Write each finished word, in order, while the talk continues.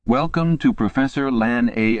Welcome to Professor Lan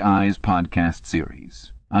AI's podcast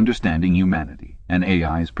series, Understanding Humanity, an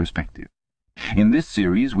AI's Perspective. In this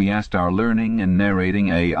series, we asked our learning and narrating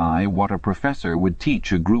AI what a professor would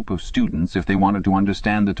teach a group of students if they wanted to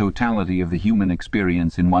understand the totality of the human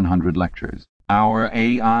experience in 100 lectures. Our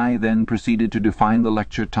AI then proceeded to define the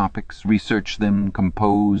lecture topics, research them,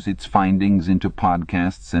 compose its findings into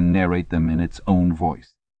podcasts, and narrate them in its own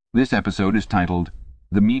voice. This episode is titled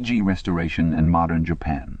The Meiji Restoration and Modern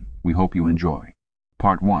Japan. We hope you enjoy.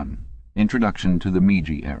 Part 1. Introduction to the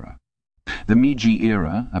Meiji Era. The Meiji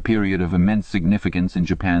Era, a period of immense significance in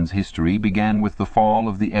Japan's history, began with the fall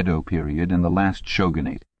of the Edo period and the last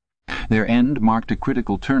Shogunate. Their end marked a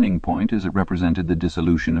critical turning point as it represented the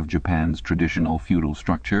dissolution of Japan's traditional feudal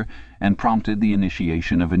structure and prompted the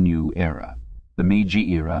initiation of a new era, the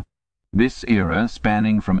Meiji Era. This era,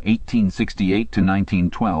 spanning from 1868 to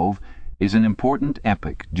 1912, is an important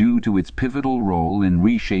epoch due to its pivotal role in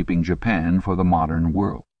reshaping Japan for the modern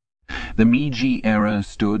world. The Meiji Era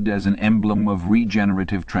stood as an emblem of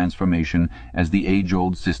regenerative transformation as the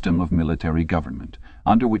age-old system of military government,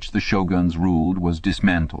 under which the Shoguns ruled, was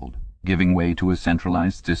dismantled, giving way to a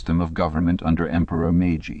centralized system of government under Emperor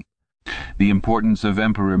Meiji. The importance of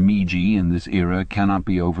Emperor Meiji in this era cannot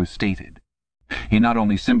be overstated. He not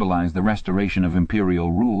only symbolized the restoration of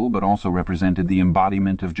imperial rule, but also represented the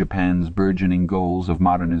embodiment of Japan's burgeoning goals of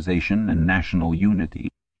modernization and national unity.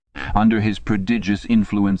 Under his prodigious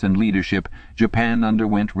influence and leadership, Japan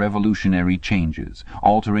underwent revolutionary changes,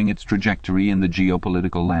 altering its trajectory in the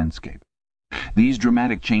geopolitical landscape. These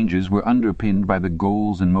dramatic changes were underpinned by the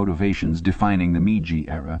goals and motivations defining the Meiji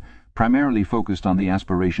Era, primarily focused on the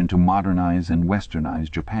aspiration to modernize and westernize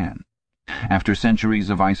Japan. After centuries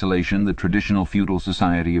of isolation, the traditional feudal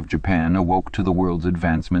society of Japan awoke to the world's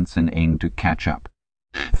advancements and aimed to catch up.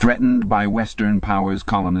 Threatened by Western powers'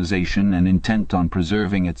 colonization and intent on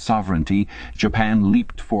preserving its sovereignty, Japan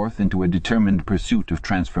leaped forth into a determined pursuit of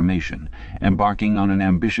transformation, embarking on an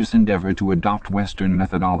ambitious endeavor to adopt Western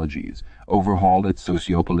methodologies, overhaul its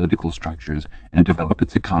socio-political structures, and develop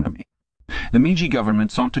its economy. The Meiji government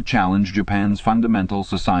sought to challenge Japan's fundamental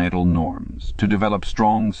societal norms, to develop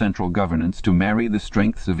strong central governance, to marry the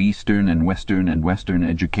strengths of Eastern and Western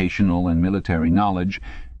educational and military knowledge,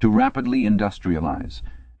 to rapidly industrialize,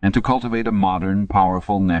 and to cultivate a modern,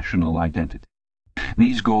 powerful national identity.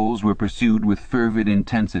 These goals were pursued with fervid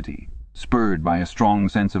intensity, spurred by a strong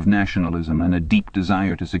sense of nationalism and a deep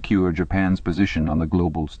desire to secure Japan's position on the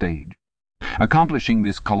global stage. Accomplishing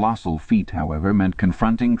this colossal feat, however, meant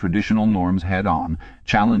confronting traditional norms head-on,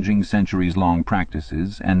 challenging centuries-long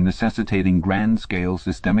practices, and necessitating grand-scale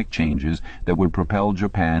systemic changes that would propel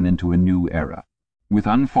Japan into a new era. With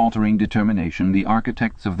unfaltering determination, the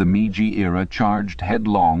architects of the Meiji Era charged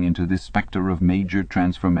headlong into this spectre of major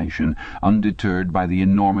transformation, undeterred by the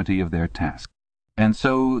enormity of their task. And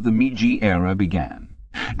so the Meiji Era began,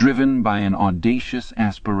 driven by an audacious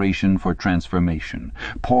aspiration for transformation,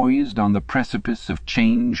 poised on the precipice of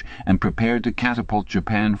change and prepared to catapult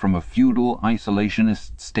Japan from a feudal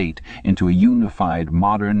isolationist state into a unified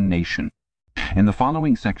modern nation. In the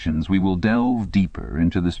following sections, we will delve deeper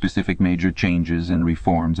into the specific major changes and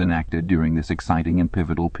reforms enacted during this exciting and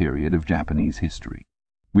pivotal period of Japanese history.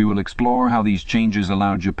 We will explore how these changes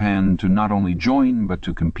allowed Japan to not only join but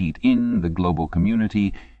to compete in the global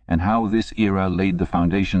community, and how this era laid the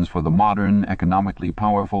foundations for the modern, economically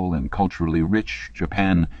powerful, and culturally rich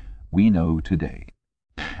Japan we know today.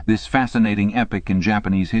 This fascinating epoch in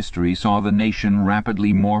Japanese history saw the nation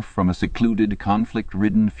rapidly morph from a secluded,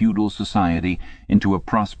 conflict-ridden feudal society into a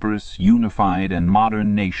prosperous, unified, and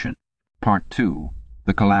modern nation. Part 2.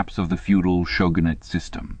 The collapse of the feudal shogunate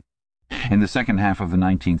system. In the second half of the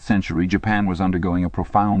 19th century, Japan was undergoing a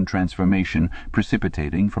profound transformation,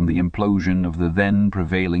 precipitating from the implosion of the then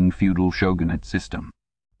prevailing feudal shogunate system.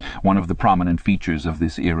 One of the prominent features of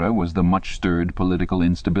this era was the much-stirred political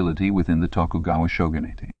instability within the Tokugawa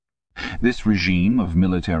shogunate. This regime of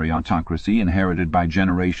military autocracy, inherited by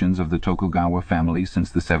generations of the Tokugawa family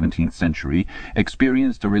since the 17th century,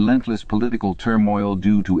 experienced a relentless political turmoil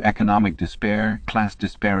due to economic despair, class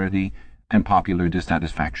disparity, and popular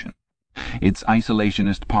dissatisfaction. Its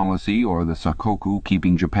isolationist policy, or the sakoku,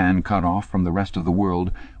 keeping Japan cut off from the rest of the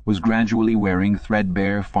world, was gradually wearing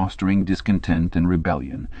threadbare, fostering discontent and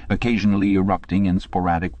rebellion, occasionally erupting in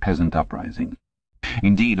sporadic peasant uprisings.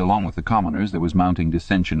 Indeed, along with the commoners, there was mounting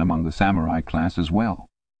dissension among the samurai class as well.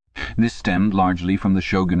 This stemmed largely from the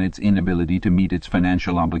shogunate's inability to meet its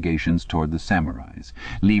financial obligations toward the samurais,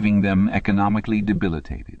 leaving them economically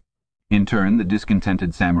debilitated. In turn, the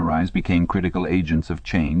discontented samurais became critical agents of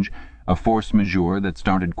change, a force majeure that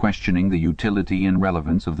started questioning the utility and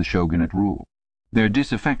relevance of the shogunate rule. Their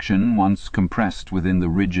disaffection, once compressed within the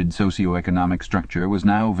rigid socio-economic structure, was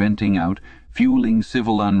now venting out, fueling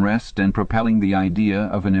civil unrest and propelling the idea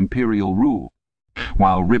of an imperial rule,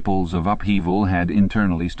 while ripples of upheaval had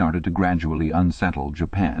internally started to gradually unsettle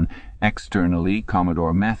Japan. Externally,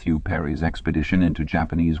 Commodore Matthew Perry's expedition into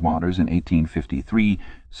Japanese waters in 1853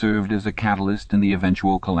 served as a catalyst in the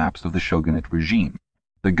eventual collapse of the Shogunate regime.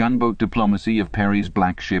 The gunboat diplomacy of Perry's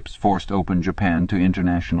black ships forced open Japan to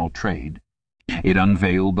international trade. It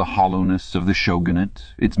unveiled the hollowness of the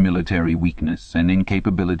shogunate, its military weakness and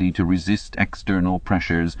incapability to resist external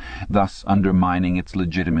pressures, thus undermining its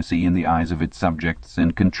legitimacy in the eyes of its subjects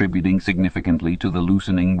and contributing significantly to the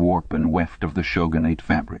loosening warp and weft of the shogunate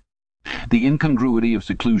fabric. The incongruity of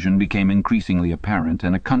seclusion became increasingly apparent,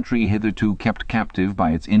 and a country hitherto kept captive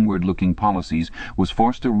by its inward-looking policies was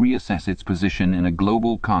forced to reassess its position in a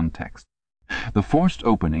global context. The forced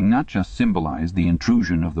opening not just symbolized the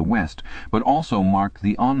intrusion of the West, but also marked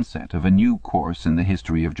the onset of a new course in the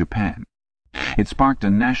history of Japan. It sparked a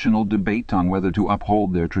national debate on whether to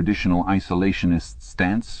uphold their traditional isolationist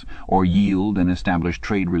stance or yield and establish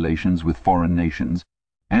trade relations with foreign nations.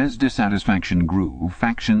 As dissatisfaction grew,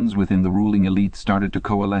 factions within the ruling elite started to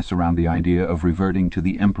coalesce around the idea of reverting to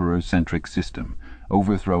the emperor-centric system,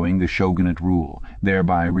 overthrowing the shogunate rule,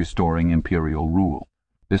 thereby restoring imperial rule.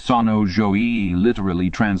 The Sono-jōi, literally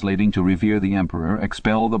translating to revere the emperor,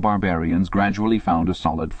 expel the barbarians, gradually found a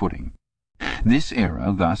solid footing. This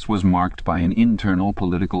era, thus, was marked by an internal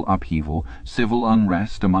political upheaval, civil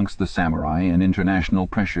unrest amongst the samurai, and international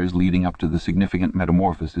pressures leading up to the significant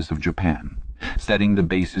metamorphosis of Japan, setting the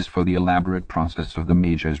basis for the elaborate process of the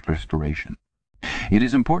Meiji restoration. It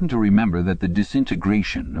is important to remember that the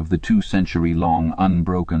disintegration of the 2-century-long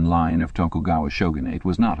unbroken line of Tokugawa shogunate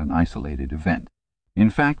was not an isolated event. In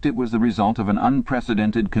fact, it was the result of an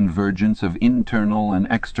unprecedented convergence of internal and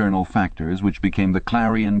external factors which became the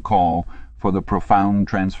clarion call for the profound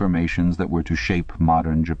transformations that were to shape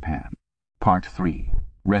modern Japan. Part 3.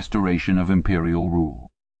 Restoration of imperial rule.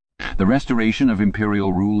 The restoration of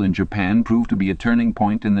imperial rule in Japan proved to be a turning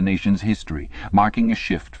point in the nation's history, marking a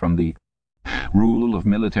shift from the rule of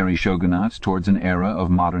military shogunates towards an era of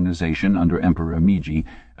modernization under Emperor Meiji,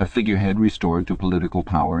 a figurehead restored to political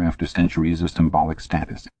power after centuries of symbolic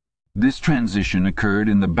status. This transition occurred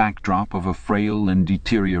in the backdrop of a frail and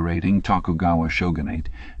deteriorating Tokugawa shogunate,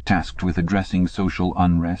 tasked with addressing social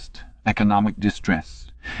unrest, economic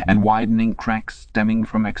distress, and widening cracks stemming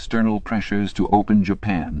from external pressures to open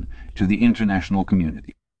Japan to the international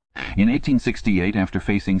community. In 1868, after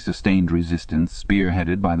facing sustained resistance,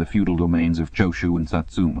 spearheaded by the feudal domains of Choshu and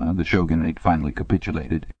Satsuma, the shogunate finally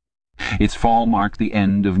capitulated. Its fall marked the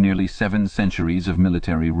end of nearly 7 centuries of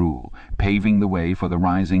military rule, paving the way for the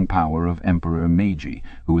rising power of Emperor Meiji,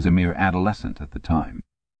 who was a mere adolescent at the time.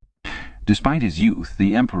 Despite his youth,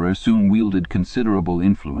 the emperor soon wielded considerable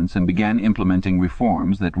influence and began implementing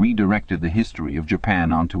reforms that redirected the history of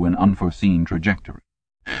Japan onto an unforeseen trajectory.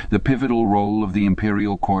 The pivotal role of the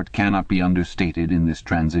imperial court cannot be understated in this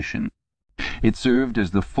transition. It served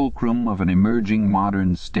as the fulcrum of an emerging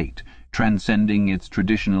modern state, transcending its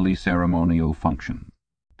traditionally ceremonial function.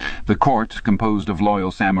 The court, composed of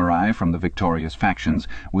loyal samurai from the victorious factions,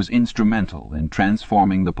 was instrumental in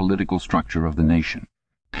transforming the political structure of the nation.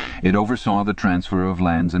 It oversaw the transfer of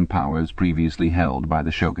lands and powers previously held by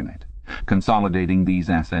the shogunate, consolidating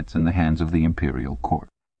these assets in the hands of the imperial court.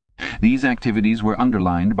 These activities were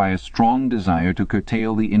underlined by a strong desire to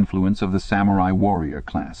curtail the influence of the samurai warrior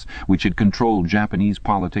class, which had controlled Japanese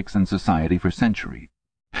politics and society for centuries.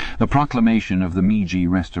 The proclamation of the Meiji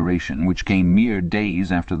Restoration, which came mere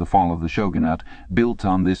days after the fall of the shogunate, built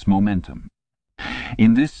on this momentum.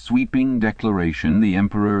 In this sweeping declaration, the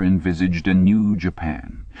emperor envisaged a new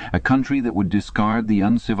Japan, a country that would discard the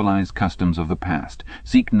uncivilized customs of the past,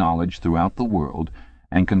 seek knowledge throughout the world,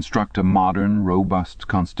 and construct a modern, robust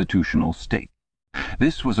constitutional state.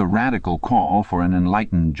 This was a radical call for an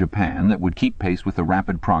enlightened Japan that would keep pace with the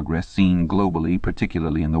rapid progress seen globally,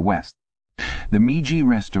 particularly in the West. The Meiji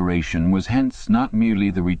Restoration was hence not merely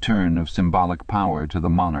the return of symbolic power to the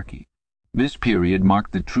monarchy. This period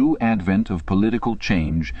marked the true advent of political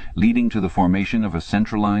change, leading to the formation of a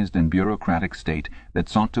centralized and bureaucratic state that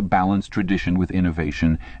sought to balance tradition with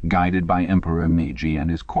innovation, guided by Emperor Meiji and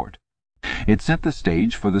his court. It set the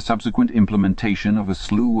stage for the subsequent implementation of a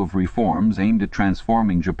slew of reforms aimed at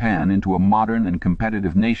transforming Japan into a modern and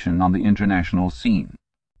competitive nation on the international scene.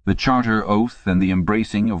 The Charter Oath and the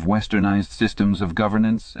embracing of westernized systems of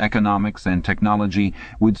governance, economics, and technology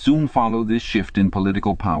would soon follow this shift in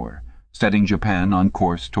political power, setting Japan on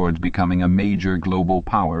course towards becoming a major global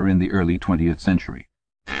power in the early 20th century.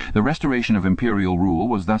 The restoration of imperial rule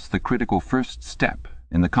was thus the critical first step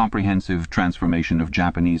in the comprehensive transformation of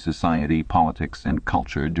Japanese society, politics, and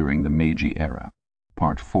culture during the Meiji Era.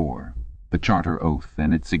 Part 4. The Charter Oath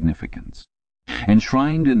and its Significance.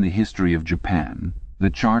 Enshrined in the history of Japan, the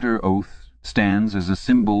Charter Oath stands as a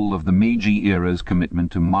symbol of the Meiji Era's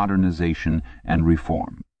commitment to modernization and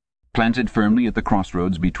reform. Planted firmly at the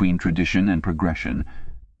crossroads between tradition and progression,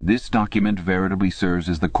 this document veritably serves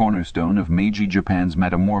as the cornerstone of Meiji Japan's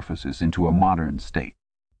metamorphosis into a modern state.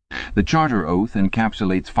 The Charter Oath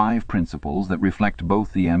encapsulates 5 principles that reflect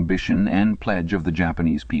both the ambition and pledge of the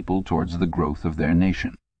Japanese people towards the growth of their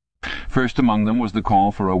nation. First among them was the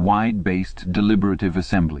call for a wide-based deliberative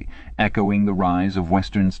assembly, echoing the rise of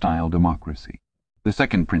Western-style democracy. The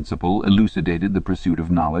second principle elucidated the pursuit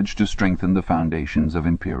of knowledge to strengthen the foundations of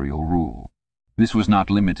imperial rule. This was not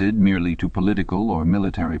limited merely to political or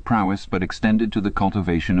military prowess, but extended to the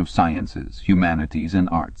cultivation of sciences, humanities, and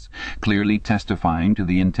arts, clearly testifying to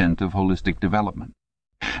the intent of holistic development.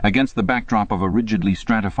 Against the backdrop of a rigidly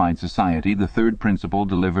stratified society, the third principle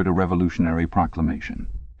delivered a revolutionary proclamation: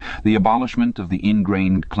 the abolishment of the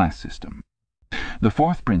ingrained class system. The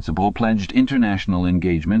fourth principle pledged international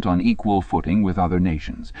engagement on equal footing with other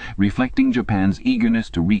nations, reflecting Japan's eagerness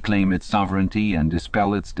to reclaim its sovereignty and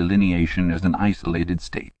dispel its delineation as an isolated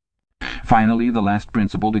state. Finally, the last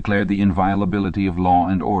principle declared the inviolability of law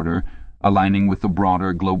and order, aligning with the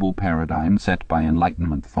broader global paradigm set by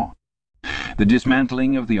Enlightenment thought. The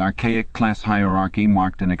dismantling of the archaic class hierarchy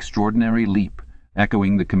marked an extraordinary leap,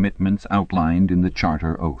 echoing the commitments outlined in the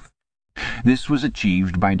Charter Oath. This was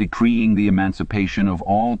achieved by decreeing the emancipation of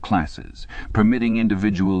all classes, permitting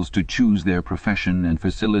individuals to choose their profession and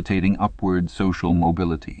facilitating upward social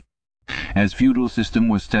mobility. As feudal system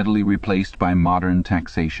was steadily replaced by modern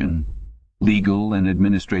taxation, legal and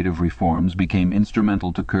administrative reforms became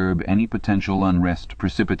instrumental to curb any potential unrest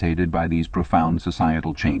precipitated by these profound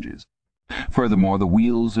societal changes. Furthermore, the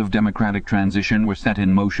wheels of democratic transition were set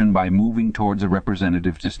in motion by moving towards a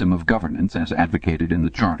representative system of governance as advocated in the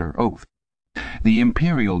Charter Oath. The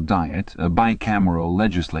Imperial Diet, a bicameral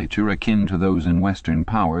legislature akin to those in Western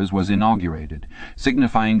powers, was inaugurated,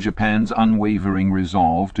 signifying Japan's unwavering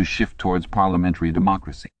resolve to shift towards parliamentary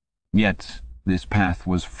democracy. Yet this path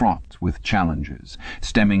was fraught with challenges,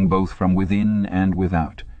 stemming both from within and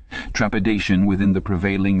without. Trepidation within the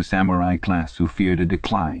prevailing samurai class who feared a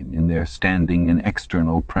decline in their standing and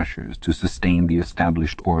external pressures to sustain the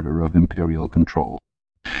established order of imperial control.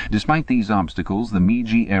 Despite these obstacles, the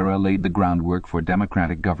Meiji Era laid the groundwork for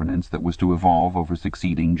democratic governance that was to evolve over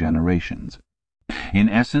succeeding generations. In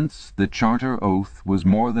essence, the Charter Oath was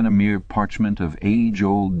more than a mere parchment of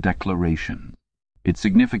age-old declaration. Its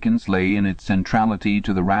significance lay in its centrality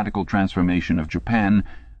to the radical transformation of Japan,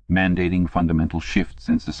 mandating fundamental shifts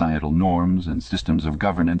in societal norms and systems of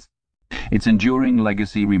governance. Its enduring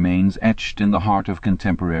legacy remains etched in the heart of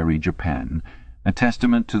contemporary Japan, a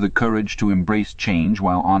testament to the courage to embrace change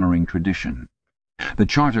while honoring tradition. The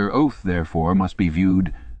Charter Oath, therefore, must be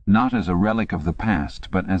viewed not as a relic of the past,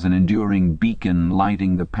 but as an enduring beacon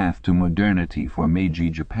lighting the path to modernity for Meiji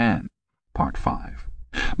Japan. Part 5.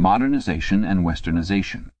 Modernization and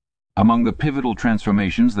Westernization. Among the pivotal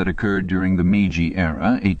transformations that occurred during the Meiji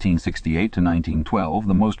Era, 1868 to 1912,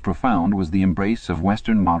 the most profound was the embrace of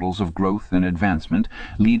Western models of growth and advancement,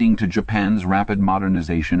 leading to Japan's rapid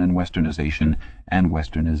modernization and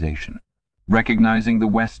westernization. Recognizing the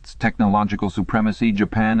West's technological supremacy,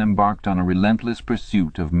 Japan embarked on a relentless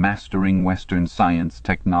pursuit of mastering Western science,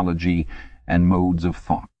 technology, and modes of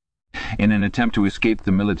thought. In an attempt to escape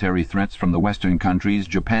the military threats from the Western countries,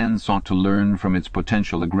 Japan sought to learn from its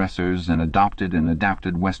potential aggressors and adopted and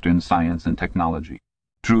adapted Western science and technology.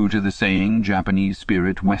 True to the saying, Japanese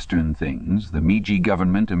spirit, Western things, the Meiji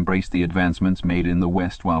government embraced the advancements made in the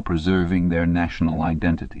West while preserving their national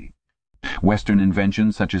identity. Western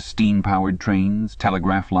inventions such as steam-powered trains,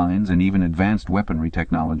 telegraph lines, and even advanced weaponry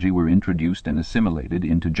technology were introduced and assimilated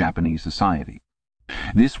into Japanese society.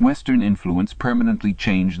 This Western influence permanently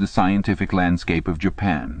changed the scientific landscape of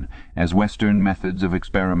Japan, as Western methods of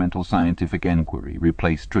experimental scientific enquiry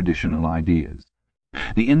replaced traditional ideas.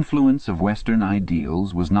 The influence of Western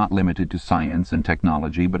ideals was not limited to science and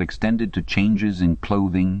technology, but extended to changes in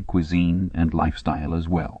clothing, cuisine, and lifestyle as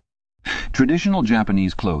well. Traditional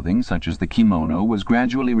Japanese clothing, such as the kimono, was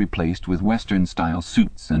gradually replaced with Western-style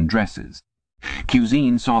suits and dresses.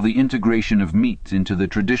 Cuisine saw the integration of meat into the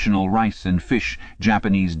traditional rice and fish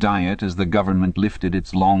Japanese diet as the government lifted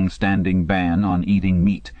its long-standing ban on eating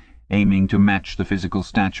meat, aiming to match the physical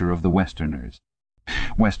stature of the Westerners.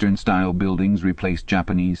 Western-style buildings replaced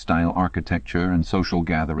Japanese-style architecture, and social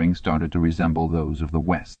gatherings started to resemble those of the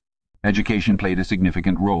West. Education played a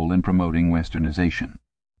significant role in promoting Westernization.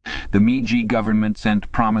 The Meiji government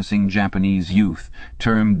sent promising Japanese youth,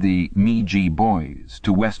 termed the Meiji Boys,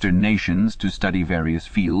 to Western nations to study various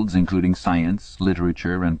fields, including science,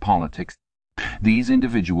 literature, and politics. These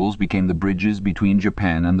individuals became the bridges between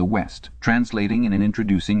Japan and the West, translating and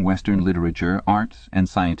introducing Western literature, art, and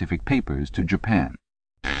scientific papers to Japan.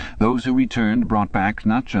 Those who returned brought back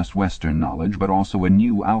not just Western knowledge, but also a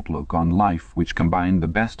new outlook on life which combined the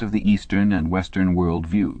best of the Eastern and Western world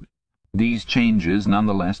views. These changes,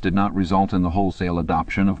 nonetheless, did not result in the wholesale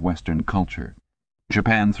adoption of Western culture.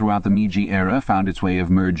 Japan throughout the Meiji era found its way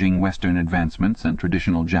of merging Western advancements and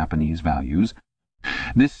traditional Japanese values.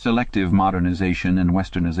 This selective modernization and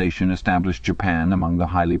Westernization established Japan among the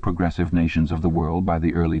highly progressive nations of the world by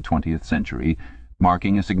the early 20th century,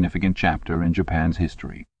 marking a significant chapter in Japan's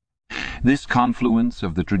history. This confluence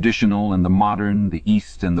of the traditional and the modern, the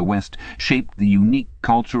East and the West, shaped the unique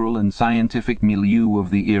cultural and scientific milieu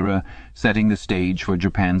of the era, setting the stage for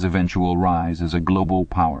Japan's eventual rise as a global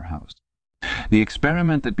powerhouse. The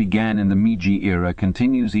experiment that began in the Meiji era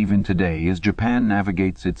continues even today as Japan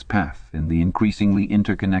navigates its path in the increasingly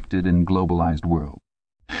interconnected and globalized world.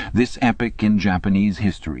 This epoch in Japanese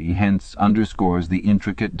history hence underscores the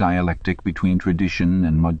intricate dialectic between tradition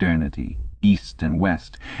and modernity, East and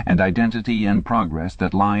West, and identity and progress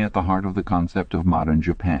that lie at the heart of the concept of modern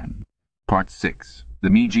Japan. Part 6. The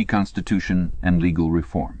Meiji Constitution and Legal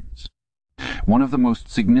Reforms. One of the most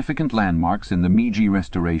significant landmarks in the Meiji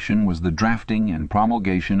Restoration was the drafting and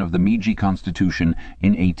promulgation of the Meiji Constitution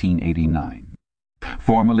in 1889.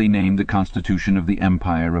 Formally named the Constitution of the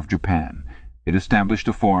Empire of Japan, it established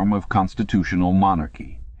a form of constitutional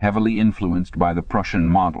monarchy, heavily influenced by the Prussian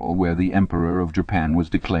model where the Emperor of Japan was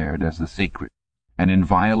declared as the sacred, an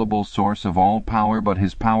inviolable source of all power, but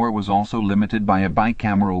his power was also limited by a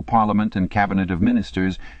bicameral parliament and cabinet of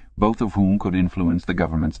ministers, both of whom could influence the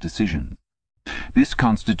government's decisions. This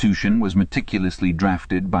constitution was meticulously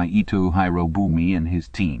drafted by Ito Hirobumi and his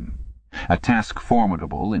team, a task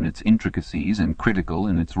formidable in its intricacies and critical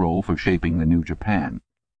in its role for shaping the new Japan.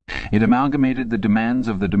 It amalgamated the demands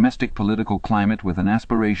of the domestic political climate with an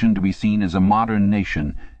aspiration to be seen as a modern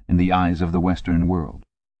nation in the eyes of the Western world.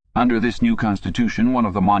 Under this new constitution, one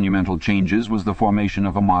of the monumental changes was the formation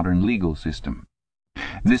of a modern legal system.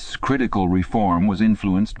 This critical reform was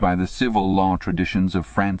influenced by the civil law traditions of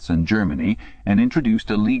France and Germany and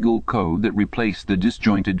introduced a legal code that replaced the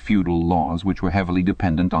disjointed feudal laws which were heavily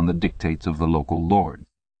dependent on the dictates of the local lords.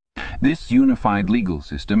 This unified legal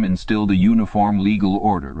system instilled a uniform legal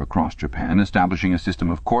order across Japan, establishing a system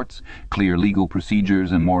of courts, clear legal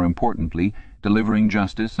procedures, and, more importantly, delivering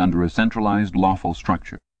justice under a centralized lawful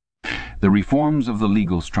structure. The reforms of the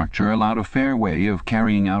legal structure allowed a fair way of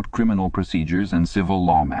carrying out criminal procedures and civil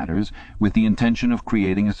law matters with the intention of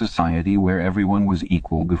creating a society where everyone was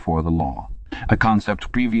equal before the law, a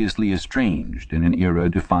concept previously estranged in an era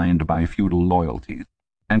defined by feudal loyalties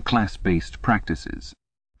and class-based practices.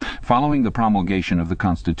 Following the promulgation of the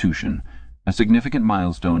Constitution, a significant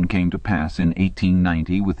milestone came to pass in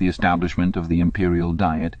 1890 with the establishment of the Imperial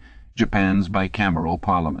Diet, Japan's bicameral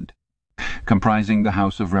parliament. Comprising the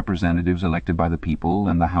House of Representatives elected by the people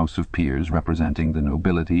and the House of Peers representing the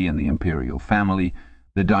nobility and the imperial family,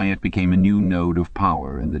 the Diet became a new node of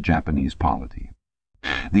power in the Japanese polity.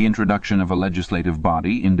 The introduction of a legislative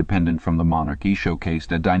body independent from the monarchy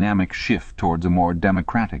showcased a dynamic shift towards a more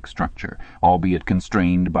democratic structure, albeit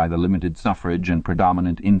constrained by the limited suffrage and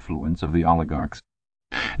predominant influence of the oligarchs.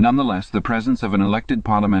 Nonetheless, the presence of an elected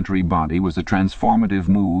parliamentary body was a transformative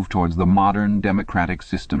move towards the modern democratic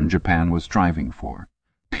system Japan was striving for.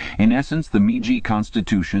 In essence, the Meiji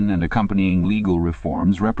Constitution and accompanying legal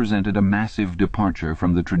reforms represented a massive departure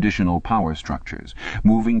from the traditional power structures,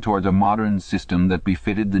 moving toward a modern system that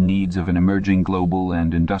befitted the needs of an emerging global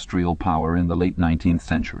and industrial power in the late 19th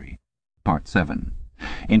century. Part 7.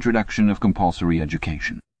 Introduction of compulsory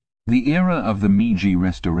education. The era of the Meiji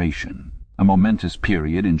Restoration, a momentous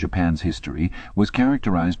period in Japan's history, was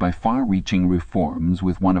characterized by far-reaching reforms,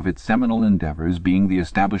 with one of its seminal endeavors being the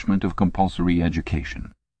establishment of compulsory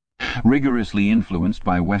education. Rigorously influenced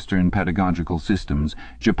by Western pedagogical systems,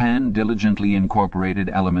 Japan diligently incorporated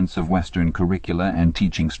elements of Western curricula and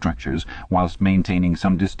teaching structures, whilst maintaining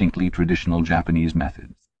some distinctly traditional Japanese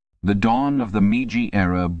methods. The dawn of the Meiji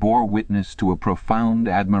era bore witness to a profound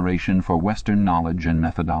admiration for Western knowledge and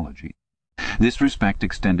methodology. This respect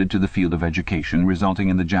extended to the field of education, resulting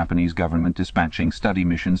in the Japanese government dispatching study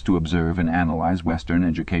missions to observe and analyze Western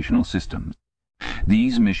educational systems.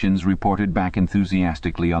 These missions reported back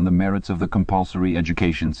enthusiastically on the merits of the compulsory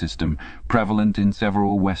education system, prevalent in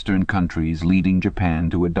several Western countries, leading Japan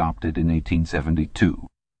to adopt it in 1872.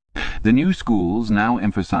 The new schools now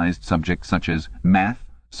emphasized subjects such as math,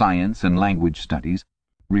 science, and language studies,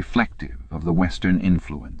 reflective of the Western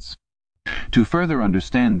influence. To further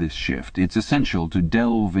understand this shift, it's essential to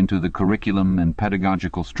delve into the curriculum and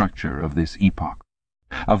pedagogical structure of this epoch.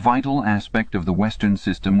 A vital aspect of the Western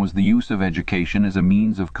system was the use of education as a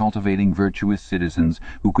means of cultivating virtuous citizens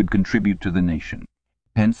who could contribute to the nation.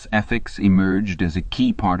 Hence, ethics emerged as a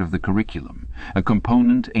key part of the curriculum, a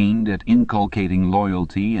component aimed at inculcating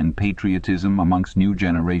loyalty and patriotism amongst new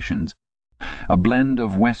generations. A blend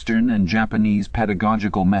of Western and Japanese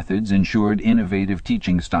pedagogical methods ensured innovative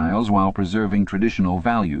teaching styles while preserving traditional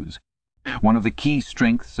values. One of the key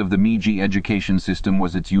strengths of the Meiji education system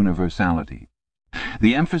was its universality.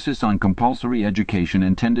 The emphasis on compulsory education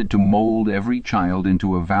intended to mold every child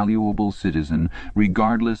into a valuable citizen,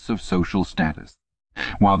 regardless of social status.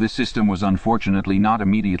 While this system was unfortunately not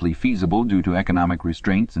immediately feasible due to economic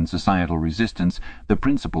restraints and societal resistance, the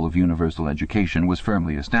principle of universal education was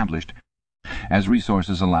firmly established. As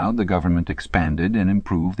resources allowed, the government expanded and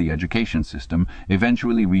improved the education system,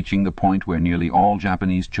 eventually reaching the point where nearly all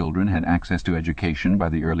Japanese children had access to education by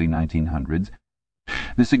the early 1900s.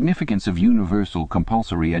 The significance of universal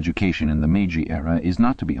compulsory education in the Meiji era is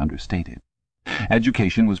not to be understated.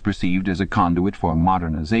 Education was perceived as a conduit for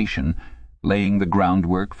modernization, laying the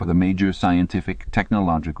groundwork for the major scientific,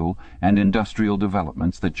 technological, and industrial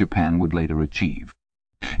developments that Japan would later achieve.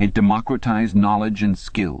 It democratized knowledge and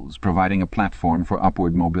skills, providing a platform for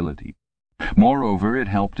upward mobility. Moreover, it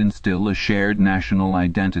helped instill a shared national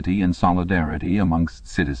identity and solidarity amongst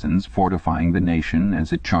citizens, fortifying the nation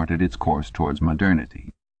as it charted its course towards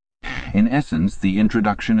modernity. In essence, the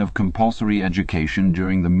introduction of compulsory education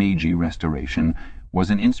during the Meiji Restoration was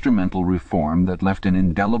an instrumental reform that left an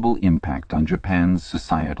indelible impact on Japan's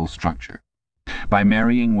societal structure. By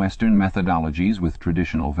marrying Western methodologies with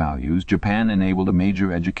traditional values, Japan enabled a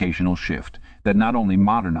major educational shift that not only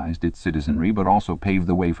modernized its citizenry but also paved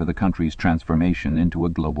the way for the country's transformation into a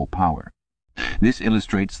global power. This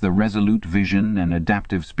illustrates the resolute vision and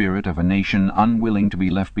adaptive spirit of a nation unwilling to be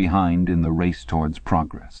left behind in the race towards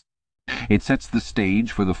progress. It sets the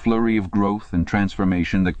stage for the flurry of growth and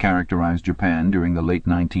transformation that characterized Japan during the late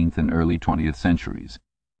 19th and early 20th centuries.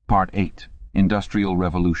 Part 8. Industrial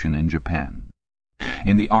Revolution in Japan.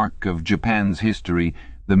 In the arc of Japan's history,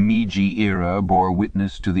 the Meiji Era bore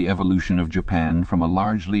witness to the evolution of Japan from a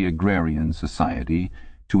largely agrarian society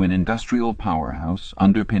to an industrial powerhouse,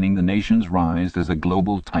 underpinning the nation's rise as a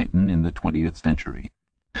global titan in the 20th century.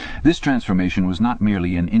 This transformation was not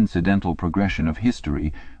merely an incidental progression of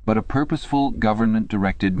history, but a purposeful,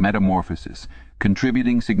 government-directed metamorphosis,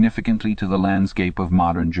 contributing significantly to the landscape of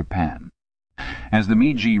modern Japan. As the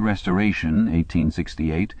Meiji Restoration,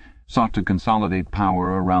 1868, sought to consolidate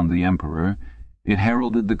power around the emperor, it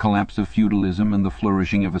heralded the collapse of feudalism and the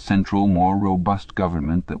flourishing of a central, more robust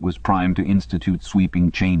government that was primed to institute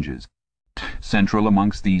sweeping changes. Central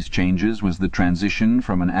amongst these changes was the transition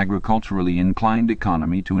from an agriculturally inclined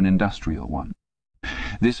economy to an industrial one.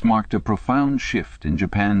 This marked a profound shift in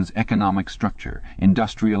Japan's economic structure,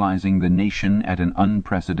 industrializing the nation at an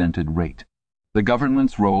unprecedented rate. The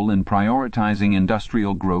government's role in prioritizing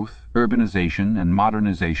industrial growth, urbanization, and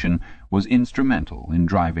modernization was instrumental in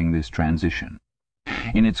driving this transition.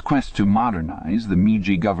 In its quest to modernize, the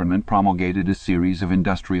Meiji government promulgated a series of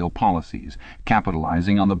industrial policies,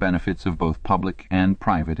 capitalizing on the benefits of both public and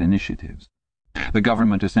private initiatives. The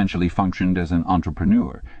government essentially functioned as an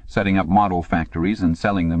entrepreneur, setting up model factories and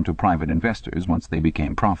selling them to private investors once they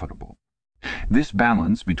became profitable. This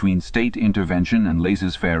balance between state intervention and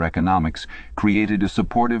laissez-faire economics created a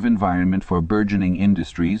supportive environment for burgeoning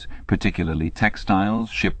industries, particularly textiles,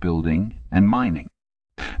 shipbuilding, and mining.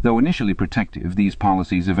 Though initially protective, these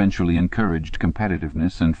policies eventually encouraged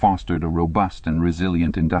competitiveness and fostered a robust and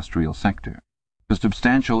resilient industrial sector. A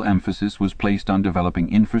substantial emphasis was placed on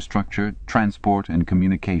developing infrastructure, transport, and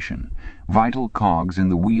communication, vital cogs in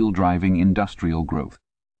the wheel-driving industrial growth.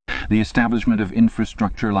 The establishment of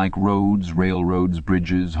infrastructure like roads, railroads,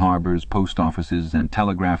 bridges, harbors, post offices, and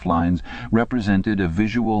telegraph lines represented a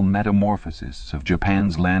visual metamorphosis of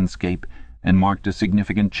Japan's landscape and marked a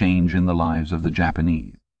significant change in the lives of the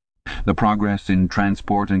Japanese. The progress in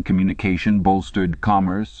transport and communication bolstered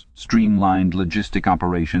commerce, streamlined logistic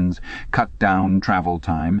operations, cut down travel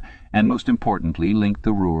time, and most importantly linked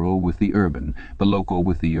the rural with the urban, the local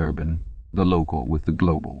with the urban, the local with the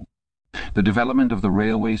global. The development of the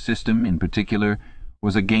railway system, in particular,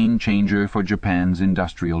 was a game-changer for Japan's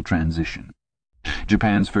industrial transition.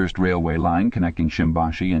 Japan's first railway line connecting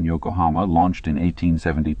Shimbashi and Yokohama, launched in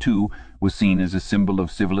 1872, was seen as a symbol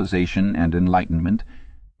of civilization and enlightenment,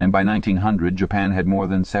 and by 1900 Japan had more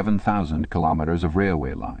than 7,000 kilometers of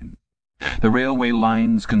railway line. The railway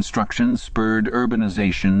line's construction spurred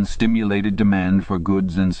urbanization, stimulated demand for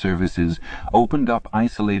goods and services, opened up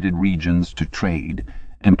isolated regions to trade,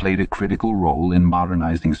 and played a critical role in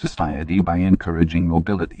modernizing society by encouraging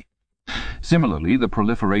mobility. Similarly, the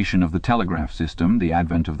proliferation of the telegraph system, the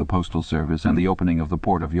advent of the postal service, and the opening of the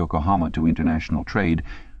port of Yokohama to international trade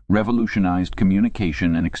revolutionized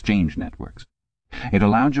communication and exchange networks. It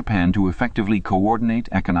allowed Japan to effectively coordinate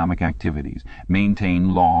economic activities,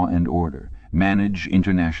 maintain law and order, manage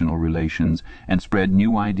international relations, and spread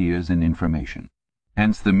new ideas and information.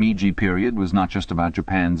 Hence, the Meiji period was not just about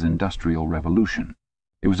Japan's industrial revolution.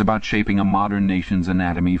 It was about shaping a modern nation's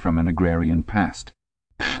anatomy from an agrarian past.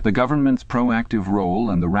 The government's proactive role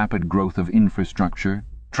and the rapid growth of infrastructure,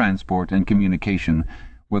 transport, and communication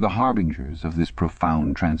were the harbingers of this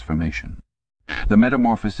profound transformation. The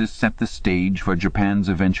metamorphosis set the stage for Japan's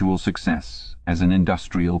eventual success as an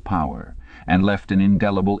industrial power and left an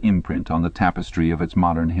indelible imprint on the tapestry of its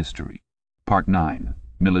modern history. Part 9.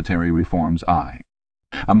 Military Reforms I.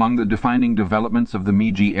 Among the defining developments of the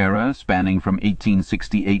Meiji Era, spanning from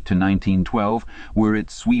 1868 to 1912, were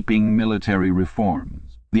its sweeping military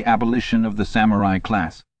reforms, the abolition of the samurai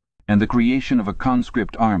class, and the creation of a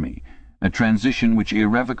conscript army, a transition which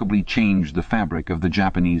irrevocably changed the fabric of the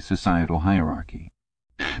Japanese societal hierarchy.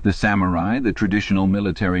 The samurai, the traditional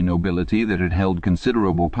military nobility that had held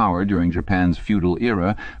considerable power during Japan's feudal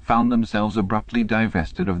era, found themselves abruptly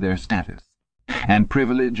divested of their status, and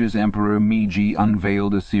privilege as Emperor Meiji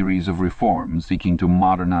unveiled a series of reforms seeking to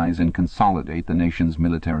modernize and consolidate the nation's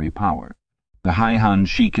military power. The Heian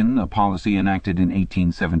Shiken, a policy enacted in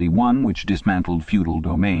 1871 which dismantled feudal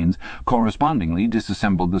domains, correspondingly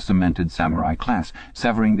disassembled the cemented samurai class,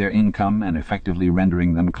 severing their income and effectively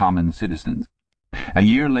rendering them common citizens. A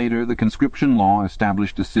year later, the conscription law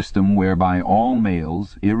established a system whereby all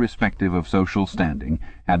males, irrespective of social standing,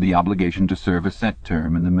 had the obligation to serve a set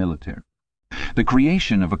term in the military. The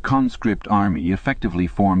creation of a conscript army effectively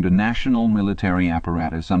formed a national military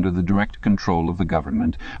apparatus under the direct control of the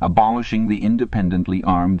government, abolishing the independently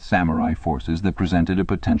armed samurai forces that presented a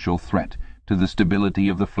potential threat to the stability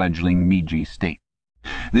of the fledgling Meiji state.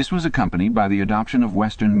 This was accompanied by the adoption of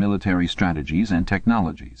Western military strategies and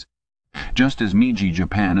technologies. Just as Meiji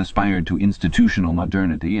Japan aspired to institutional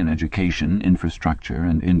modernity in education, infrastructure,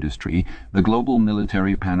 and industry, the global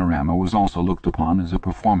military panorama was also looked upon as a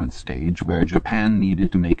performance stage where Japan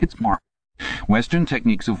needed to make its mark. Western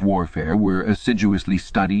techniques of warfare were assiduously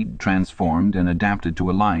studied, transformed, and adapted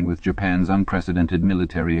to align with Japan's unprecedented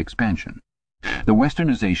military expansion. The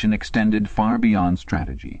Westernization extended far beyond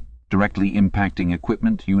strategy, directly impacting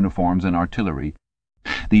equipment, uniforms, and artillery.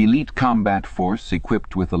 The elite combat force,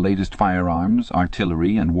 equipped with the latest firearms,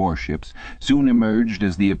 artillery, and warships, soon emerged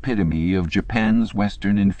as the epitome of Japan's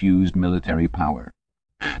Western-infused military power.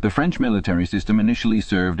 The French military system initially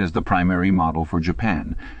served as the primary model for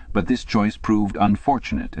Japan, but this choice proved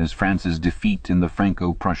unfortunate as France's defeat in the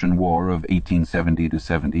Franco-Prussian War of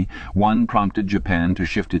 1870–70 prompted Japan to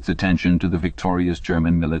shift its attention to the victorious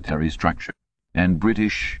German military structure and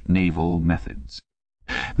British naval methods.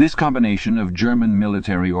 This combination of German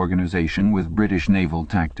military organization with British naval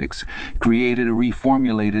tactics created a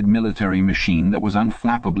reformulated military machine that was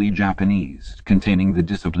unflappably Japanese, containing the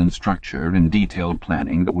disciplined structure and detailed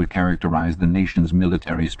planning that would characterize the nation's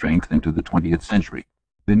military strength into the 20th century.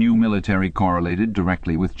 The new military correlated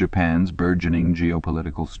directly with Japan's burgeoning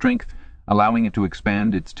geopolitical strength, allowing it to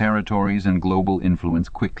expand its territories and global influence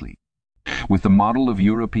quickly. With the model of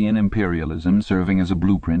European imperialism serving as a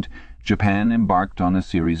blueprint, Japan embarked on a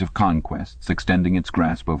series of conquests extending its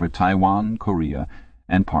grasp over Taiwan, Korea,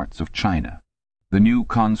 and parts of China. The new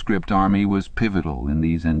conscript army was pivotal in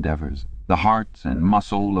these endeavors, the heart and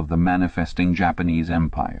muscle of the manifesting Japanese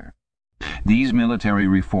empire. These military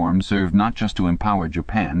reforms served not just to empower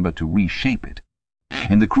Japan, but to reshape it.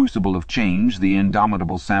 In the crucible of change, the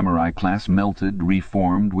indomitable samurai class melted,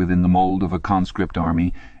 reformed within the mold of a conscript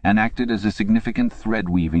army, and acted as a significant thread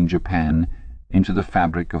weaving Japan into the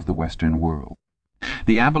fabric of the Western world.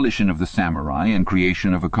 The abolition of the samurai and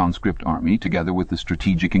creation of a conscript army, together with the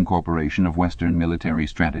strategic incorporation of Western military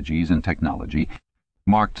strategies and technology,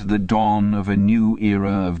 marked the dawn of a new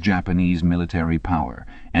era of Japanese military power,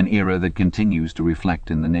 an era that continues to reflect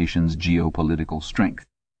in the nation's geopolitical strength.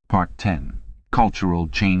 Part 10. Cultural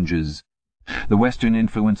changes. The Western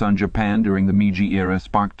influence on Japan during the Meiji era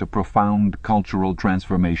sparked a profound cultural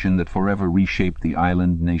transformation that forever reshaped the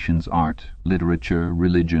island nation's art, literature,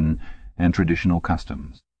 religion, and traditional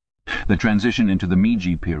customs. The transition into the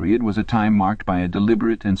Meiji period was a time marked by a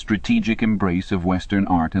deliberate and strategic embrace of Western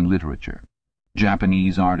art and literature.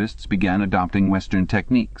 Japanese artists began adopting Western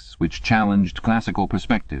techniques, which challenged classical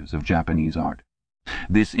perspectives of Japanese art.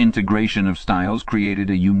 This integration of styles created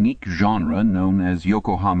a unique genre known as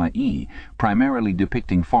Yokohama-e, primarily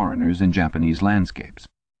depicting foreigners in Japanese landscapes.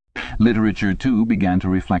 Literature, too, began to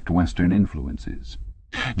reflect Western influences.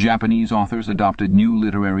 Japanese authors adopted new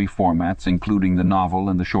literary formats, including the novel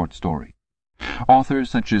and the short story. Authors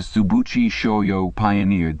such as Tsubuchi Shoyo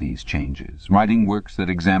pioneered these changes, writing works that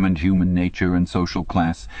examined human nature and social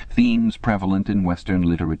class, themes prevalent in Western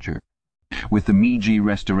literature. With the Meiji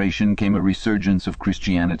Restoration came a resurgence of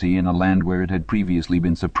Christianity in a land where it had previously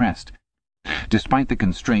been suppressed. Despite the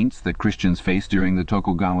constraints that Christians faced during the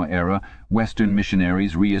Tokugawa era, Western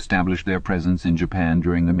missionaries re-established their presence in Japan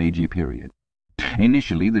during the Meiji period.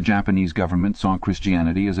 Initially, the Japanese government saw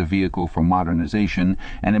Christianity as a vehicle for modernization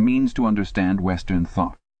and a means to understand Western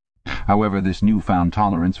thought. However, this newfound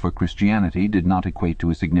tolerance for Christianity did not equate to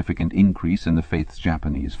a significant increase in the faith's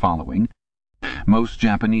Japanese following. Most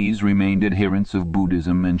Japanese remained adherents of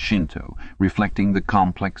Buddhism and Shinto, reflecting the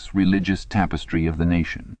complex religious tapestry of the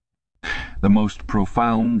nation. The most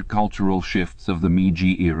profound cultural shifts of the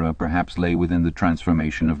Meiji era perhaps lay within the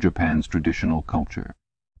transformation of Japan's traditional culture.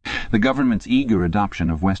 The government's eager adoption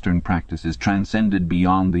of Western practices transcended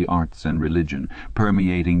beyond the arts and religion,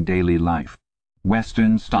 permeating daily life.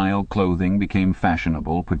 Western-style clothing became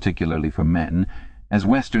fashionable, particularly for men, as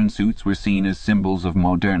Western suits were seen as symbols of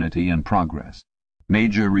modernity and progress.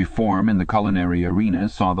 Major reform in the culinary arena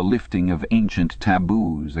saw the lifting of ancient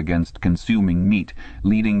taboos against consuming meat,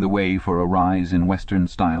 leading the way for a rise in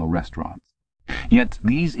Western-style restaurants. Yet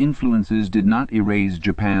these influences did not erase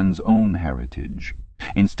Japan's own heritage.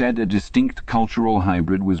 Instead, a distinct cultural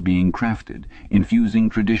hybrid was being crafted, infusing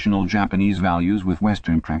traditional Japanese values with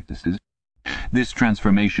Western practices. This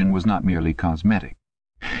transformation was not merely cosmetic.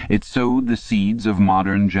 It sowed the seeds of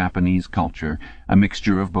modern Japanese culture, a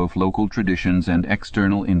mixture of both local traditions and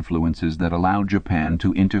external influences that allowed Japan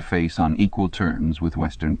to interface on equal terms with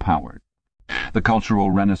Western power. The cultural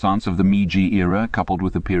renaissance of the Meiji era, coupled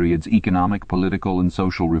with the period's economic, political, and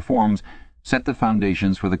social reforms, set the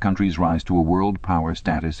foundations for the country's rise to a world power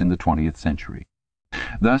status in the 20th century.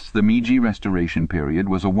 Thus, the Meiji Restoration period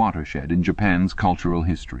was a watershed in Japan's cultural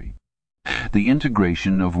history. The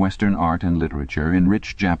integration of Western art and literature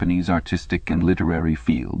enriched Japanese artistic and literary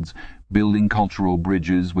fields, building cultural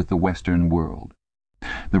bridges with the Western world.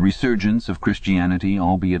 The resurgence of Christianity,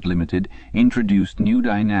 albeit limited, introduced new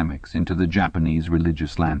dynamics into the Japanese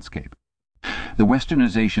religious landscape. The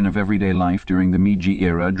westernization of everyday life during the Meiji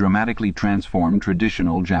era dramatically transformed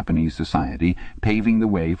traditional Japanese society, paving the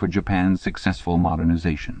way for Japan's successful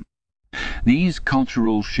modernization. These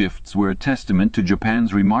cultural shifts were a testament to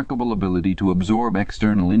Japan's remarkable ability to absorb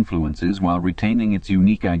external influences while retaining its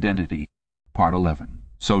unique identity. Part 11.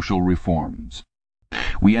 Social Reforms.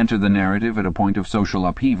 We enter the narrative at a point of social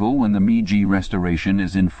upheaval when the Meiji Restoration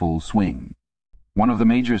is in full swing. One of the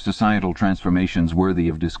major societal transformations worthy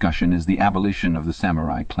of discussion is the abolition of the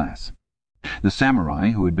samurai class. The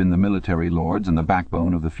samurai, who had been the military lords and the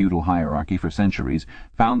backbone of the feudal hierarchy for centuries,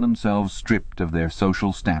 found themselves stripped of their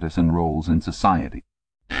social status and roles in society.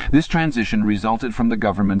 This transition resulted from the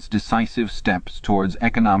government's decisive steps towards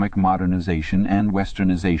economic modernization and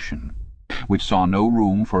westernization, which saw no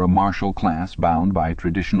room for a martial class bound by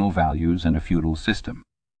traditional values and a feudal system.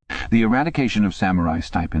 The eradication of samurai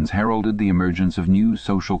stipends heralded the emergence of new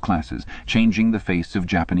social classes, changing the face of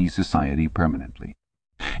Japanese society permanently.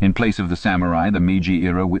 In place of the samurai, the Meiji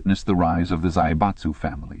era witnessed the rise of the zaibatsu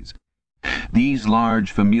families. These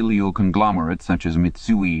large familial conglomerates such as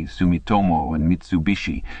Mitsui, Sumitomo, and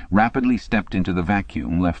Mitsubishi rapidly stepped into the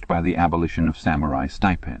vacuum left by the abolition of samurai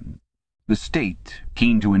stipend. The state,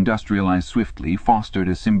 keen to industrialize swiftly, fostered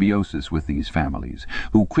a symbiosis with these families,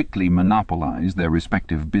 who quickly monopolized their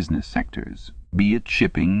respective business sectors, be it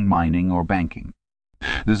shipping, mining, or banking.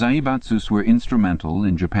 The zaibatsus were instrumental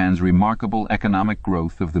in Japan's remarkable economic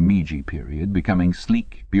growth of the Meiji period, becoming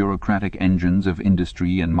sleek, bureaucratic engines of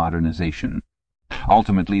industry and modernization.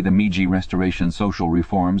 Ultimately, the Meiji Restoration social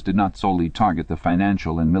reforms did not solely target the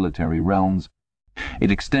financial and military realms.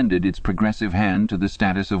 It extended its progressive hand to the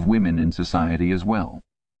status of women in society as well.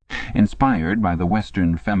 Inspired by the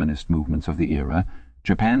Western feminist movements of the era,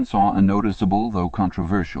 Japan saw a noticeable, though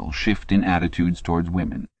controversial, shift in attitudes towards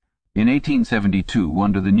women. In 1872,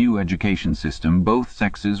 under the new education system, both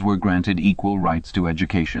sexes were granted equal rights to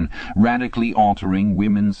education, radically altering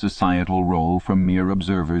women's societal role from mere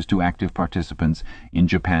observers to active participants in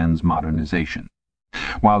Japan's modernization.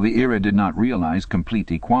 While the era did not realize complete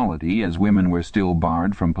equality, as women were still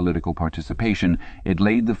barred from political participation, it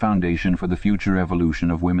laid the foundation for the future evolution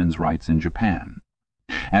of women's rights in Japan.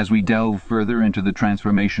 As we delve further into the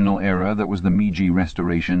transformational era that was the Meiji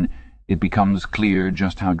Restoration, it becomes clear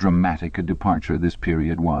just how dramatic a departure this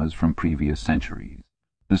period was from previous centuries.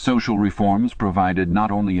 The social reforms provided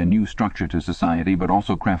not only a new structure to society but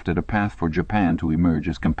also crafted a path for Japan to emerge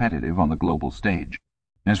as competitive on the global stage.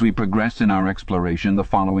 As we progress in our exploration, the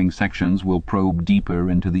following sections will probe deeper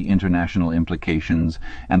into the international implications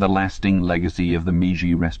and the lasting legacy of the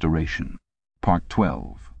Meiji Restoration. Part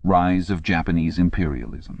 12. Rise of Japanese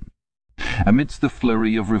Imperialism. Amidst the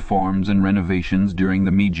flurry of reforms and renovations during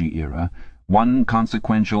the Meiji era, one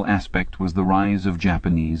consequential aspect was the rise of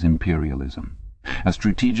Japanese imperialism, a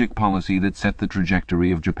strategic policy that set the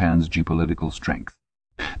trajectory of Japan's geopolitical strength.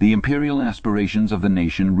 The imperial aspirations of the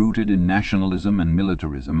nation, rooted in nationalism and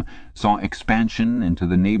militarism, saw expansion into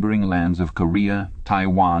the neighboring lands of Korea,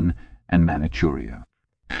 Taiwan, and Manchuria.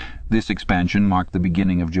 This expansion marked the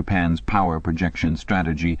beginning of Japan's power projection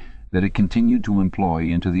strategy that it continued to employ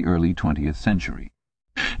into the early 20th century.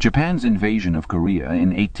 Japan's invasion of Korea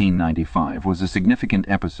in 1895 was a significant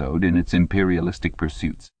episode in its imperialistic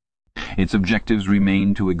pursuits. Its objectives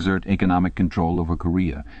remained to exert economic control over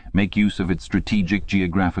Korea, make use of its strategic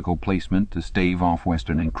geographical placement to stave off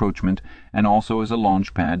Western encroachment, and also as a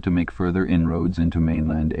launch pad to make further inroads into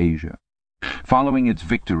mainland Asia. Following its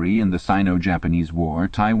victory in the Sino-Japanese War,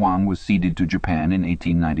 Taiwan was ceded to Japan in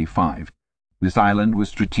 1895. This island was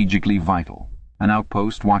strategically vital, an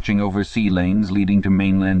outpost watching over sea lanes leading to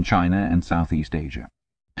mainland China and Southeast Asia.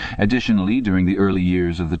 Additionally, during the early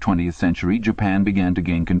years of the 20th century, Japan began to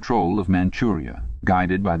gain control of Manchuria,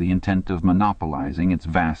 guided by the intent of monopolizing its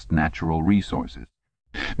vast natural resources.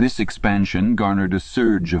 This expansion garnered a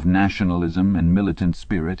surge of nationalism and militant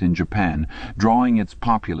spirit in Japan, drawing its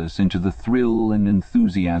populace into the thrill and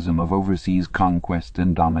enthusiasm of overseas conquest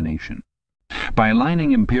and domination. By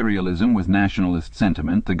aligning imperialism with nationalist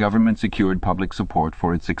sentiment, the government secured public support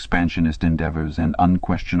for its expansionist endeavors and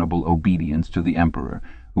unquestionable obedience to the emperor,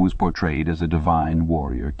 who was portrayed as a divine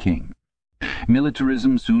warrior king.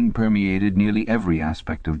 Militarism soon permeated nearly every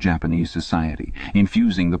aspect of Japanese society,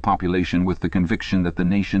 infusing the population with the conviction that the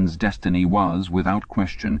nation's destiny was, without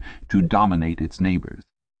question, to dominate its neighbors.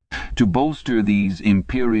 To bolster these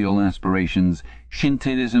imperial aspirations,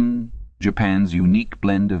 Shintoism, Japan's unique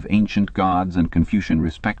blend of ancient gods and Confucian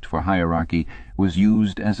respect for hierarchy, was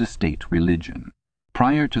used as a state religion.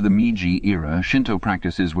 Prior to the Meiji era, Shinto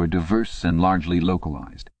practices were diverse and largely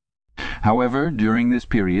localized. However, during this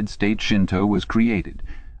period, state Shinto was created,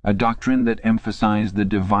 a doctrine that emphasized the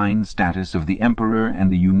divine status of the emperor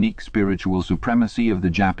and the unique spiritual supremacy of the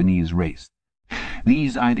Japanese race.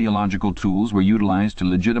 These ideological tools were utilized to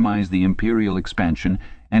legitimize the imperial expansion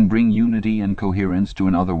and bring unity and coherence to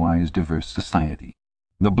an otherwise diverse society.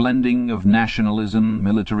 The blending of nationalism,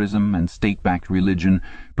 militarism, and state-backed religion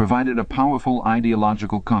provided a powerful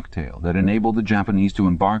ideological cocktail that enabled the Japanese to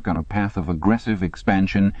embark on a path of aggressive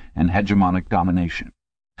expansion and hegemonic domination.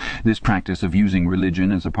 This practice of using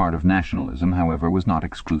religion as a part of nationalism, however, was not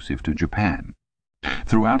exclusive to Japan.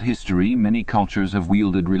 Throughout history, many cultures have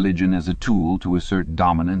wielded religion as a tool to assert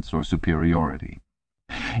dominance or superiority.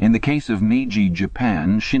 In the case of Meiji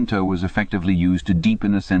Japan, Shinto was effectively used to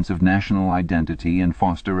deepen a sense of national identity and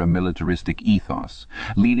foster a militaristic ethos,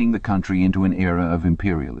 leading the country into an era of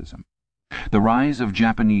imperialism. The rise of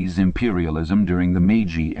Japanese imperialism during the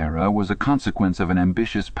Meiji era was a consequence of an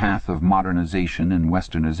ambitious path of modernization and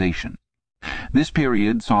westernization. This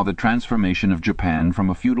period saw the transformation of Japan from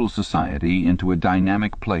a feudal society into a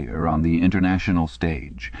dynamic player on the international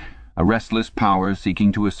stage, a restless power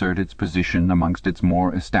seeking to assert its position amongst its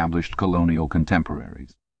more established colonial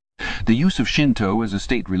contemporaries. The use of Shinto as a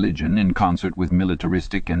state religion, in concert with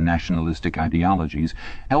militaristic and nationalistic ideologies,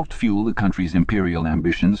 helped fuel the country's imperial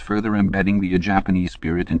ambitions, further embedding the Japanese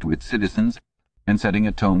spirit into its citizens and setting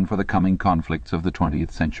a tone for the coming conflicts of the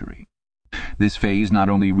 20th century. This phase not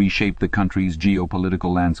only reshaped the country's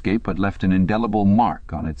geopolitical landscape, but left an indelible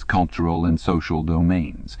mark on its cultural and social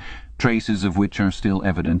domains, traces of which are still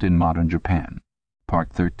evident in modern Japan.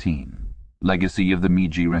 Part 13. Legacy of the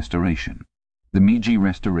Meiji Restoration. The Meiji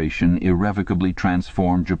Restoration irrevocably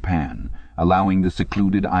transformed Japan, allowing the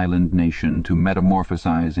secluded island nation to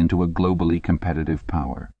metamorphosize into a globally competitive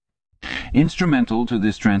power. Instrumental to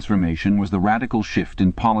this transformation was the radical shift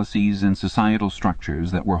in policies and societal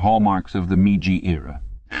structures that were hallmarks of the Meiji era,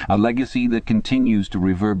 a legacy that continues to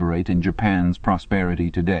reverberate in Japan's prosperity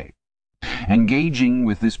today. Engaging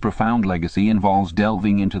with this profound legacy involves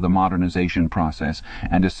delving into the modernization process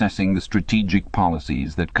and assessing the strategic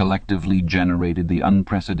policies that collectively generated the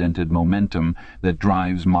unprecedented momentum that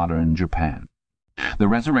drives modern Japan. The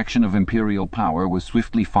resurrection of imperial power was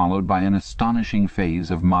swiftly followed by an astonishing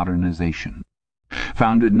phase of modernization.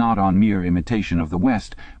 founded not on mere imitation of the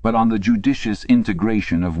West, but on the judicious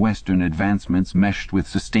integration of Western advancements meshed with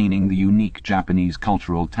sustaining the unique Japanese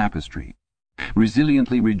cultural tapestry.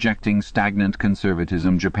 Resiliently rejecting stagnant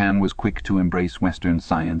conservatism, Japan was quick to embrace Western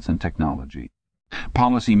science and technology.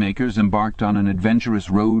 Policymakers embarked on an adventurous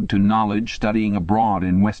road to knowledge, studying abroad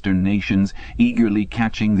in Western nations, eagerly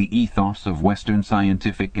catching the ethos of Western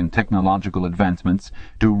scientific and technological advancements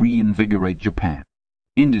to reinvigorate Japan.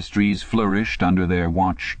 Industries flourished under their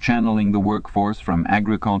watch, channeling the workforce from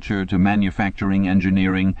agriculture to manufacturing,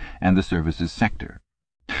 engineering, and the services sector.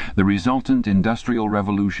 The resultant industrial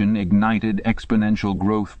revolution ignited exponential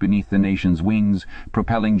growth beneath the nation's wings,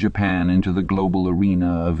 propelling Japan into the global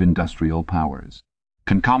arena of industrial powers.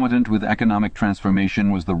 Concomitant with economic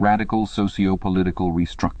transformation was the radical socio-political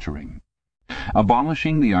restructuring.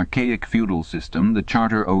 Abolishing the archaic feudal system, the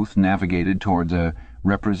Charter Oath navigated towards a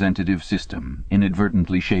representative system,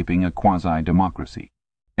 inadvertently shaping a quasi-democracy.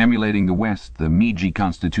 Emulating the West, the Meiji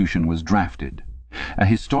Constitution was drafted, a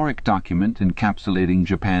historic document encapsulating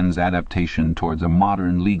Japan's adaptation towards a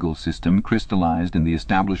modern legal system crystallized in the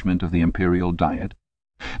establishment of the imperial diet.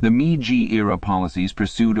 The Meiji Era policies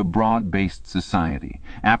pursued a broad-based society,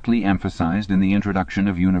 aptly emphasized in the introduction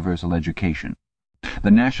of universal education.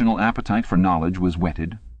 The national appetite for knowledge was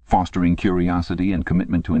whetted, fostering curiosity and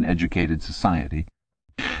commitment to an educated society.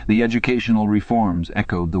 The educational reforms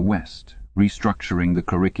echoed the West, restructuring the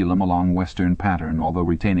curriculum along Western pattern, although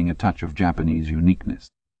retaining a touch of Japanese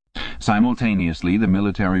uniqueness. Simultaneously, the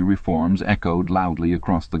military reforms echoed loudly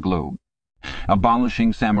across the globe.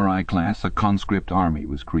 Abolishing samurai class, a conscript army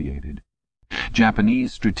was created.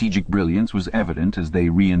 Japanese strategic brilliance was evident as they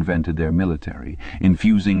reinvented their military,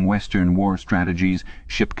 infusing Western war strategies,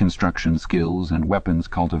 ship construction skills, and weapons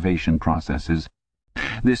cultivation processes.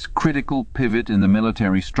 This critical pivot in the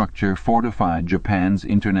military structure fortified Japan's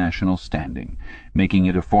international standing, making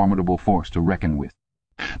it a formidable force to reckon with.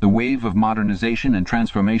 The wave of modernization and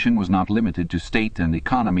transformation was not limited to state and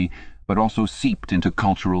economy, but also seeped into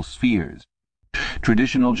cultural spheres.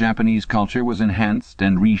 Traditional Japanese culture was enhanced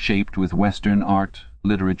and reshaped with Western art,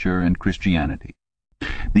 literature, and Christianity.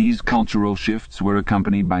 These cultural shifts were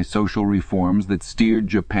accompanied by social reforms that steered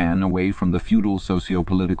Japan away from the feudal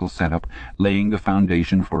socio-political setup, laying the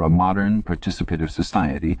foundation for a modern, participative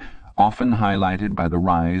society, often highlighted by the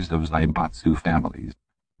rise of zaibatsu families.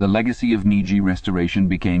 The legacy of Meiji restoration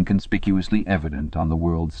became conspicuously evident on the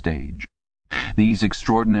world stage. These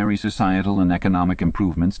extraordinary societal and economic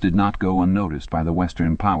improvements did not go unnoticed by the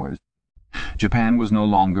Western powers. Japan was no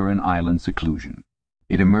longer an island seclusion.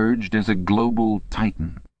 It emerged as a global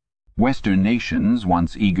titan. Western nations,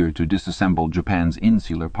 once eager to disassemble Japan's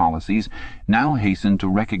insular policies, now hastened to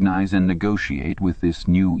recognize and negotiate with this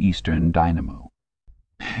new Eastern dynamo.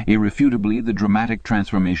 Irrefutably, the dramatic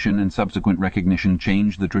transformation and subsequent recognition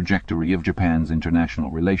changed the trajectory of Japan's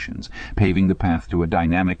international relations, paving the path to a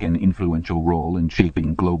dynamic and influential role in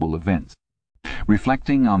shaping global events.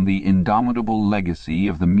 Reflecting on the indomitable legacy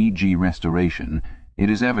of the Meiji Restoration, it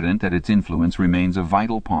is evident that its influence remains a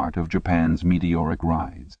vital part of Japan's meteoric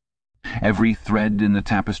rise. Every thread in the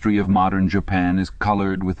tapestry of modern Japan is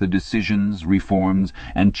colored with the decisions, reforms,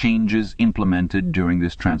 and changes implemented during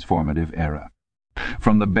this transformative era.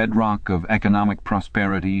 From the bedrock of economic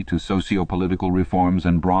prosperity to socio-political reforms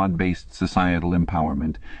and broad-based societal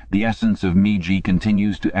empowerment, the essence of Meiji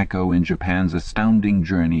continues to echo in Japan's astounding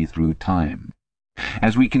journey through time.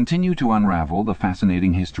 As we continue to unravel the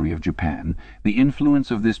fascinating history of Japan, the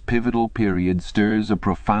influence of this pivotal period stirs a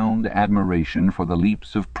profound admiration for the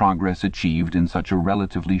leaps of progress achieved in such a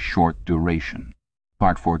relatively short duration.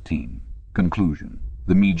 Part 14. Conclusion.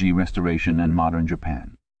 The Meiji Restoration and Modern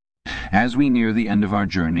Japan. As we near the end of our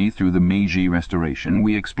journey through the Meiji Restoration,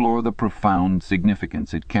 we explore the profound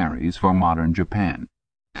significance it carries for modern Japan.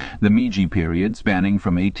 The Meiji period, spanning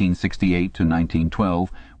from 1868 to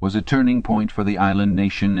 1912, was a turning point for the island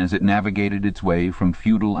nation as it navigated its way from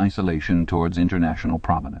feudal isolation towards international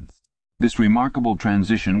prominence. This remarkable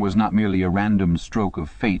transition was not merely a random stroke of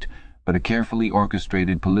fate, but a carefully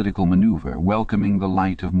orchestrated political maneuver, welcoming the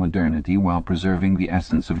light of modernity while preserving the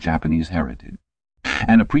essence of Japanese heritage.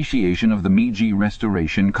 An appreciation of the Meiji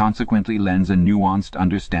Restoration consequently lends a nuanced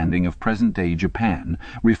understanding of present-day Japan,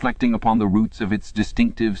 reflecting upon the roots of its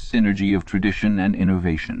distinctive synergy of tradition and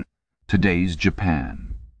innovation. Today's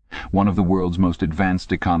Japan, one of the world's most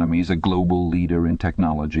advanced economies, a global leader in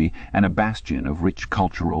technology, and a bastion of rich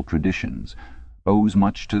cultural traditions, owes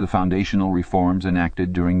much to the foundational reforms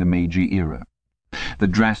enacted during the Meiji Era. The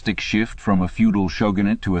drastic shift from a feudal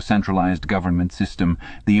shogunate to a centralized government system,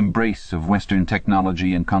 the embrace of Western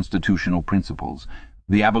technology and constitutional principles,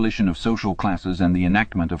 the abolition of social classes and the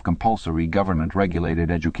enactment of compulsory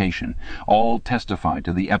government-regulated education all testify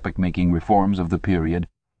to the epoch-making reforms of the period.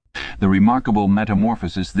 The remarkable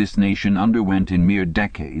metamorphosis this nation underwent in mere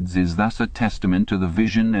decades is thus a testament to the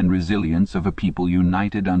vision and resilience of a people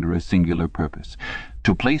united under a singular purpose: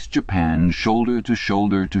 to place Japan shoulder to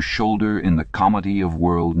shoulder to shoulder in the comity of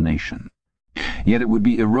world nation. Yet it would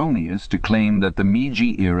be erroneous to claim that the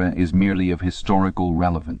Meiji era is merely of historical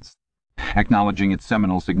relevance. Acknowledging its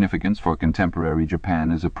seminal significance for contemporary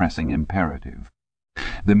Japan is a pressing imperative.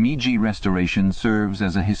 The Meiji Restoration serves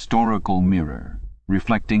as a historical mirror,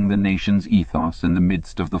 reflecting the nation's ethos in the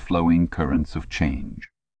midst of the flowing currents of change.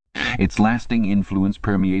 Its lasting influence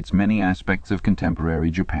permeates many aspects of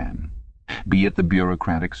contemporary Japan, be it the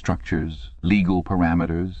bureaucratic structures, legal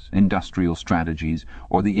parameters, industrial strategies,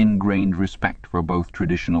 or the ingrained respect for both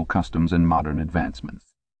traditional customs and modern advancements.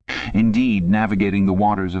 Indeed, navigating the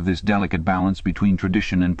waters of this delicate balance between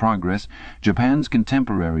tradition and progress, Japan's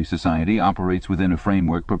contemporary society operates within a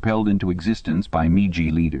framework propelled into existence by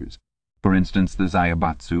Meiji leaders. For instance, the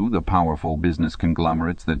Zaibatsu, the powerful business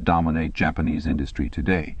conglomerates that dominate Japanese industry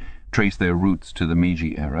today, trace their roots to the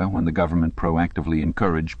Meiji era, when the government proactively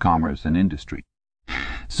encouraged commerce and industry.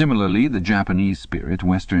 Similarly, the Japanese spirit,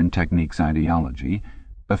 Western techniques ideology,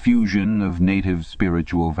 a fusion of native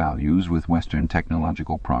spiritual values with Western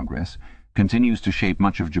technological progress, continues to shape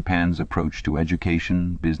much of Japan's approach to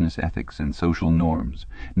education, business ethics, and social norms,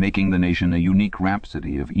 making the nation a unique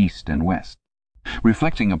rhapsody of East and West.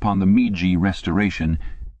 Reflecting upon the Meiji Restoration,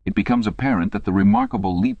 it becomes apparent that the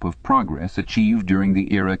remarkable leap of progress achieved during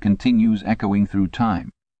the era continues echoing through time.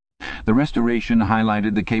 The Restoration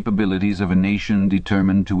highlighted the capabilities of a nation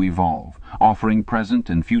determined to evolve, offering present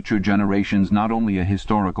and future generations not only a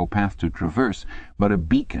historical path to traverse, but a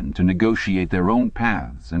beacon to negotiate their own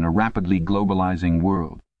paths in a rapidly globalizing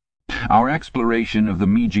world. Our exploration of the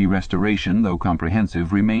Meiji Restoration, though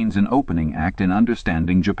comprehensive, remains an opening act in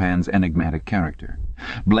understanding Japan's enigmatic character,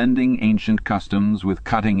 blending ancient customs with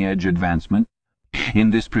cutting-edge advancement.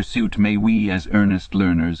 In this pursuit may we, as earnest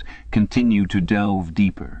learners, continue to delve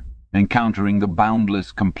deeper, encountering the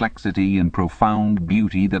boundless complexity and profound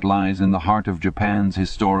beauty that lies in the heart of Japan's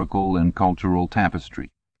historical and cultural tapestry.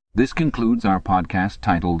 This concludes our podcast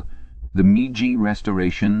titled The Meiji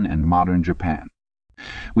Restoration and Modern Japan.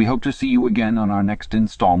 We hope to see you again on our next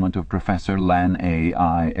installment of Professor Lan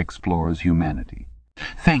A.I. Explores Humanity.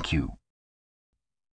 Thank you.